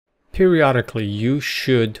periodically you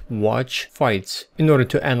should watch fights in order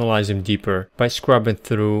to analyze them deeper by scrubbing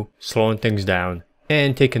through, slowing things down,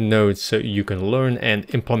 and taking notes so you can learn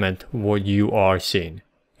and implement what you are seeing.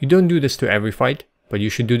 You don't do this to every fight, but you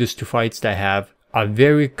should do this to fights that have a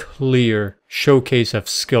very clear showcase of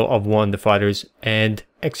skill of one of the fighters and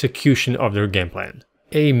execution of their game plan.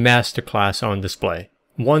 A masterclass on display.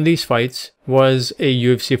 One of these fights was a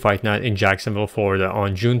UFC Fight Night in Jacksonville, Florida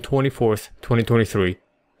on June 24th, 2023,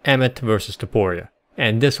 Emmett versus Topuria.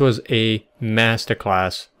 And this was a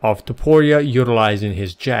masterclass of Topuria utilizing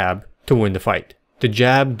his jab to win the fight. The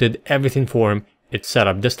jab did everything for him. It set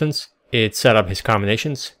up distance, it set up his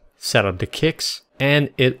combinations, set up the kicks, and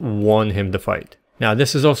it won him the fight. Now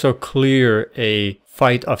this is also clear a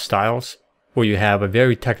fight of styles where you have a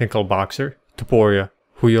very technical boxer, Topuria,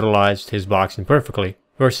 who utilized his boxing perfectly,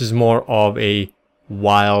 versus more of a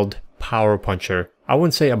wild power puncher. I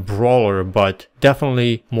wouldn't say a brawler, but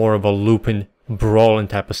definitely more of a looping, brawling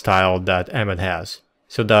type of style that Emmett has.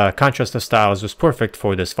 So the contrast of styles was perfect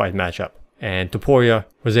for this fight matchup. And Topuria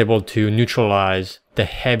was able to neutralize the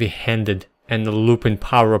heavy-handed and the looping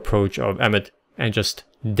power approach of Emmett and just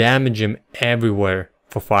damage him everywhere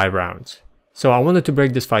for 5 rounds. So I wanted to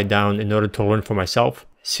break this fight down in order to learn for myself,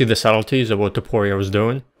 see the subtleties of what Topuria was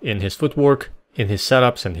doing in his footwork, in his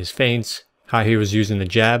setups and his feints, how he was using the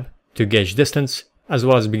jab to gauge distance, as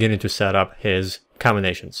well as beginning to set up his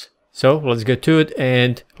combinations. So let's get to it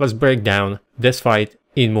and let's break down this fight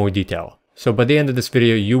in more detail. So by the end of this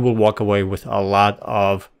video, you will walk away with a lot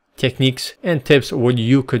of techniques and tips what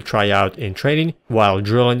you could try out in training, while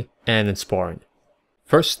drilling, and in sparring.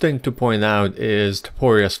 First thing to point out is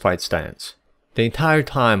Topuria's fight stance. The entire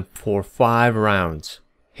time for 5 rounds,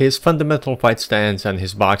 his fundamental fight stance and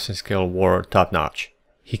his boxing skill were top-notch.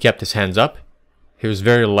 He kept his hands up, he was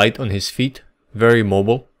very light on his feet, very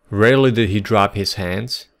mobile, rarely did he drop his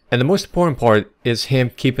hands, and the most important part is him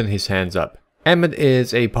keeping his hands up. Emmett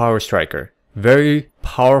is a power striker, very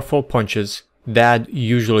powerful punches that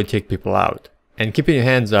usually take people out, and keeping your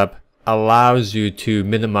hands up allows you to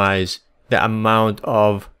minimize the amount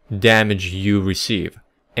of damage you receive.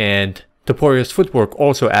 And Topuria's footwork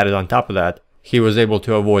also added on top of that. He was able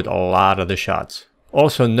to avoid a lot of the shots.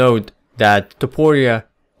 Also note that Topuria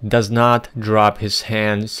does not drop his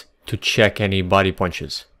hands to check any body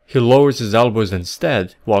punches. He lowers his elbows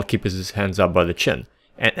instead while keeping his hands up by the chin.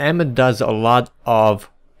 And Emmett does a lot of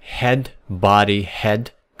head, body,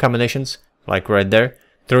 head combinations, like right there.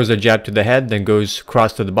 Throws a jab to the head, then goes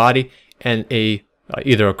cross to the body, and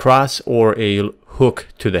either a cross or a hook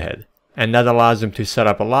to the head. And that allows him to set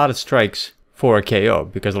up a lot of strikes for a KO,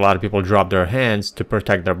 because a lot of people drop their hands to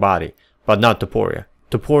protect their body, but not Topuria.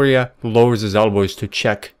 Topuria lowers his elbows to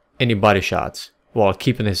check any body shots while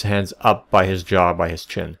keeping his hands up by his jaw, by his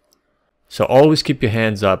chin. So always keep your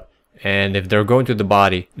hands up, and if they're going to the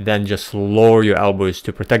body, then just lower your elbows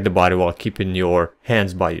to protect the body while keeping your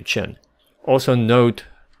hands by your chin. Also note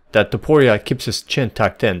that Topuria keeps his chin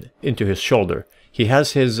tucked in into his shoulder. He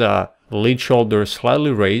has his lead shoulder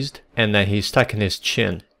slightly raised, and then he's tucking his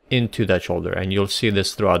chin into that shoulder, and you'll see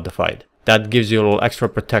this throughout the fight. That gives you a little extra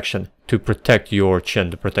protection to protect your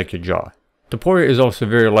chin, to protect your jaw. Topuria is also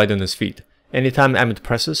very light on his feet. Anytime Emmett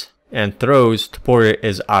presses and throws, Topuria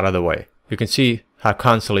is out of the way. You can see how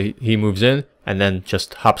constantly he moves in and then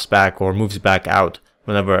just hops back or moves back out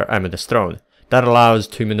whenever Emmett is thrown. That allows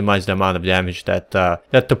to minimize the amount of damage that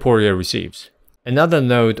Topuria receives. Another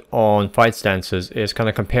note on fight stances is kind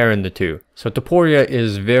of comparing the two. So Topuria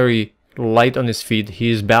is very light on his feet. He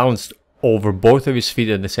is balanced over both of his feet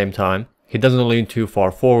at the same time. He doesn't lean too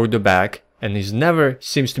far forward or back, and he never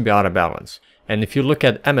seems to be out of balance. And if you look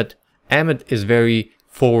at Emmett, Emmett is very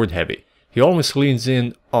forward heavy. He almost leans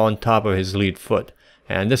in on top of his lead foot.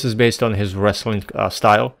 And this is based on his wrestling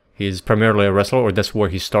style. He's primarily a wrestler, or that's where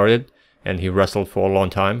he started, and he wrestled for a long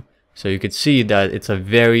time. So you could see that it's a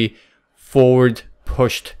very forward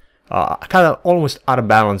pushed, kind of almost out of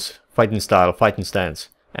balance fighting style, fighting stance.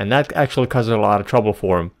 And that actually causes a lot of trouble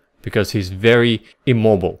for him because he's very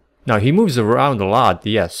immobile. Now he moves around a lot,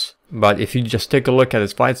 yes, but if you just take a look at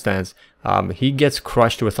his fight stance, he gets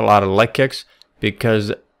crushed with a lot of leg kicks,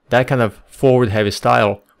 because that kind of forward heavy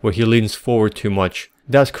style where he leans forward too much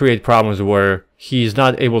does create problems where he's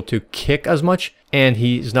not able to kick as much, and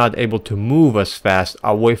he's not able to move as fast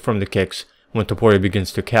away from the kicks when Topuria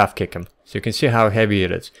begins to calf kick him. So you can see how heavy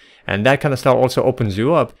it is. And that kind of style also opens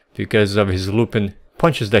you up because of his looping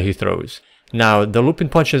punches that he throws. Now, the looping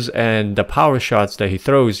punches and the power shots that he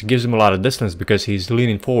throws gives him a lot of distance because he's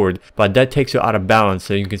leaning forward, but that takes you out of balance.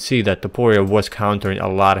 So you can see that Topuria was countering a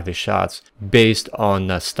lot of his shots based on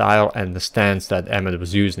the style and the stance that Emmett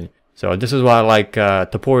was using. So this is why I like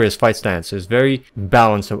Topuria's fight stance. It's very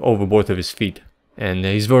balanced over both of his feet. And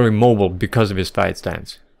he's very mobile because of his fight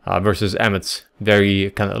stance. Versus Emmett's very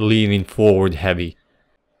kind of leaning forward heavy.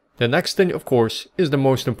 The next thing, of course, is the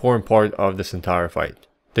most important part of this entire fight.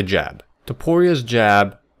 The jab. Topuria's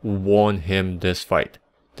jab won him this fight.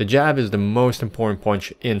 The jab is the most important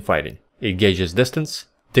punch in fighting. It gauges distance,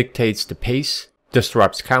 dictates the pace,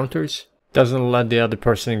 disrupts counters, doesn't let the other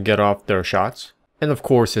person get off their shots, and of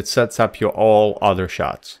course it sets up your all other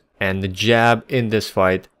shots. And the jab in this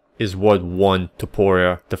fight is what won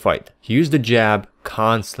Topuria the fight. He used the jab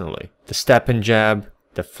constantly. The step-in jab,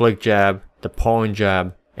 the flick jab, the pawing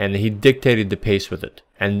jab, and he dictated the pace with it.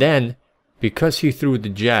 And then, because he threw the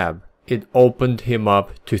jab, it opened him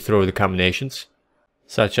up to throw the combinations,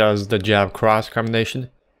 such as the jab cross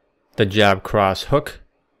combination, the jab cross hook,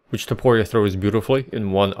 which Topuria throws beautifully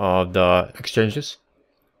in one of the exchanges,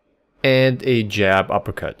 and a jab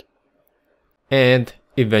uppercut. And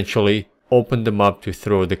eventually opened them up to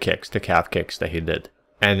throw the kicks, the calf kicks that he did.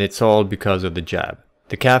 And it's all because of the jab.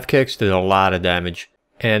 The calf kicks did a lot of damage,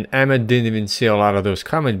 and Emmett didn't even see a lot of those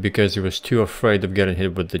coming because he was too afraid of getting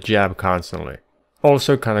hit with the jab constantly.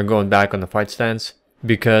 Also, kind of going back on the fight stance,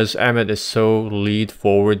 because Emmett is so lead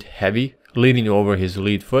forward heavy, leading over his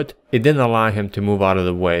lead foot, it didn't allow him to move out of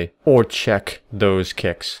the way or check those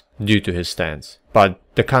kicks due to his stance. But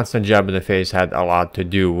the constant jab in the face had a lot to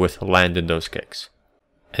do with landing those kicks.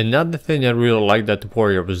 Another thing I really liked that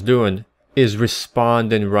Topuria was doing is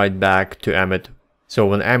responding right back to Emmett. So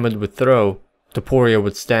when Emmett would throw, Topuria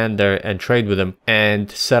would stand there and trade with him and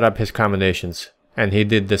set up his combinations. And he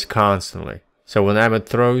did this constantly. So when Emmett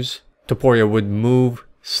throws, Topuria would move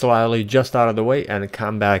slightly just out of the way and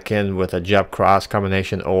come back in with a jab cross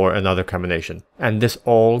combination or another combination. And this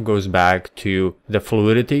all goes back to the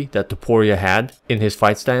fluidity that Topuria had in his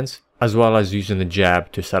fight stance, as well as using the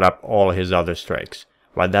jab to set up all his other strikes.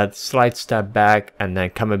 But that slight step back and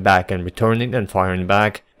then coming back and returning and firing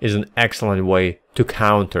back is an excellent way to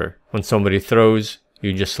counter. When somebody throws,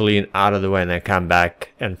 you just lean out of the way and then come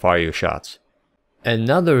back and fire your shots.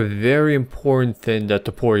 Another very important thing that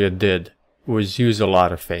Topuria did was use a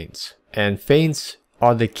lot of feints. And feints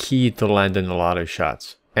are the key to landing a lot of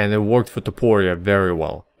shots. And it worked for Topuria very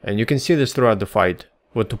well. And you can see this throughout the fight.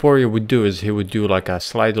 What Topuria would do is he would do like a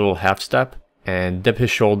slight little half step and dip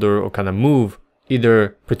his shoulder or kind of move,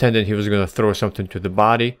 either pretending he was going to throw something to the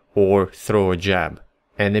body or throw a jab.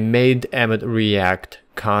 And it made Emmett react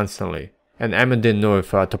constantly. And Emmett didn't know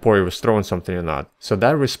if Topuria was throwing something or not. So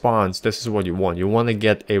that response, this is what you want. You want to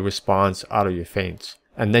get a response out of your feints.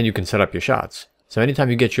 And then you can set up your shots. So anytime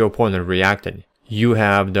you get your opponent reacting, you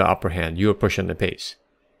have the upper hand. You're pushing the pace.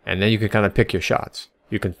 And then you can kind of pick your shots.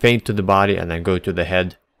 You can feint to the body and then go to the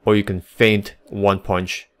head. Or you can feint one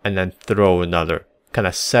punch and then throw another. Kind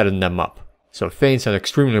of setting them up. So feints are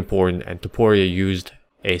extremely important, and Topuria used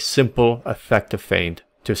a simple, effective feint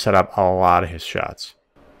to set up a lot of his shots.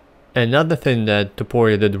 Another thing that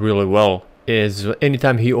Topuria did really well is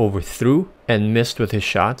anytime he overthrew and missed with his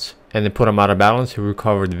shots and then put him out of balance, he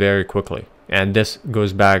recovered very quickly. And this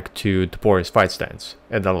goes back to Topuria's fight stance.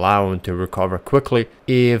 It allowed him to recover quickly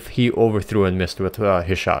if he overthrew and missed with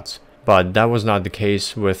his shots. But that was not the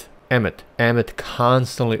case with Emmett. Emmett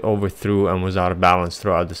constantly overthrew and was out of balance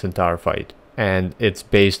throughout this entire fight. And it's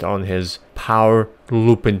based on his power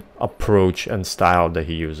looping approach and style that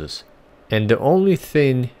he uses. And the only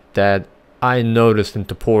thing that I noticed in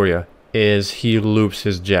Topuria is he loops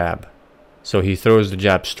his jab. So he throws the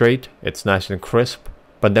jab straight, it's nice and crisp,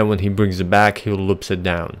 but then when he brings it back, he loops it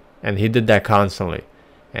down. And he did that constantly.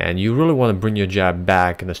 And you really want to bring your jab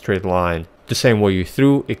back in a straight line. The same way you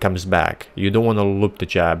threw, it comes back. You don't want to loop the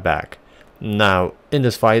jab back. Now, in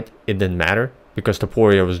this fight, it didn't matter, because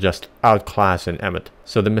Topuria was just outclassing Emmett.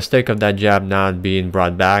 So the mistake of that jab not being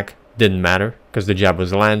brought back didn't matter, because the jab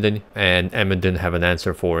was landing and Emmett didn't have an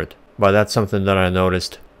answer for it. But that's something that I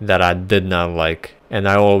noticed that I did not like. And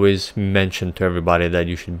I always mention to everybody that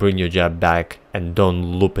you should bring your jab back and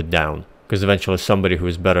don't loop it down. Because eventually somebody who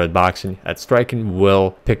is better at boxing, at striking,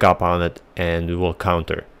 will pick up on it and will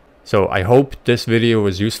counter. So I hope this video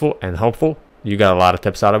was useful and helpful. You got a lot of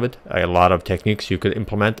tips out of it, a lot of techniques you could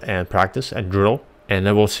implement and practice and drill. And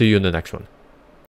I will see you in the next one.